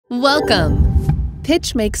Welcome!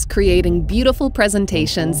 Pitch makes creating beautiful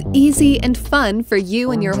presentations easy and fun for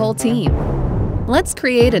you and your whole team. Let's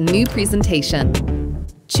create a new presentation.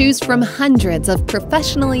 Choose from hundreds of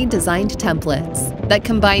professionally designed templates that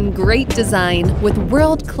combine great design with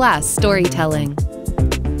world-class storytelling.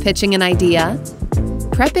 Pitching an idea,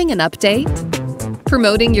 prepping an update,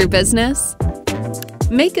 promoting your business.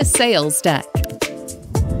 Make a sales deck.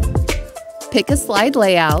 Pick a slide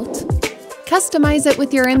layout, customize it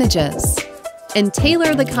with your images, and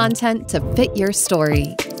tailor the content to fit your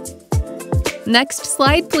story. Next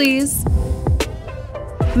slide, please.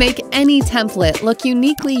 Make any template look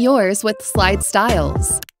uniquely yours with slide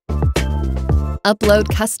styles.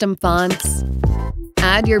 Upload custom fonts,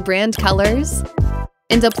 add your brand colors,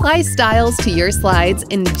 and apply styles to your slides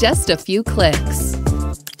in just a few clicks.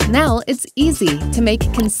 Now it's easy to make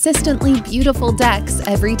consistently beautiful decks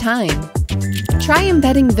every time. Try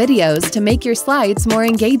embedding videos to make your slides more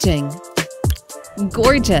engaging.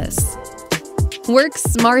 Gorgeous! Work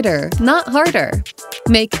smarter, not harder.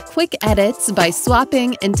 Make quick edits by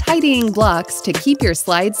swapping and tidying blocks to keep your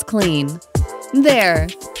slides clean. There!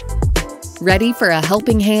 Ready for a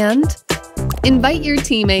helping hand? Invite your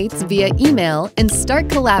teammates via email and start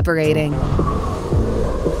collaborating.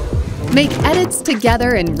 Make edits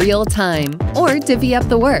together in real time or divvy up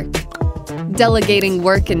the work. Delegating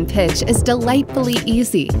work in Pitch is delightfully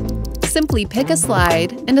easy. Simply pick a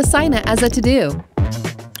slide and assign it as a to-do.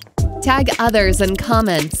 Tag others in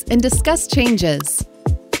comments and discuss changes.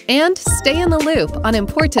 And stay in the loop on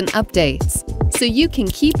important updates so you can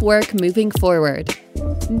keep work moving forward.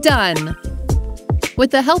 Done!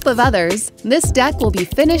 With the help of others, this deck will be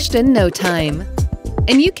finished in no time.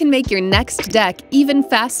 And you can make your next deck even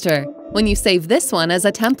faster when you save this one as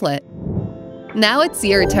a template. Now it's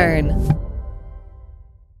your turn.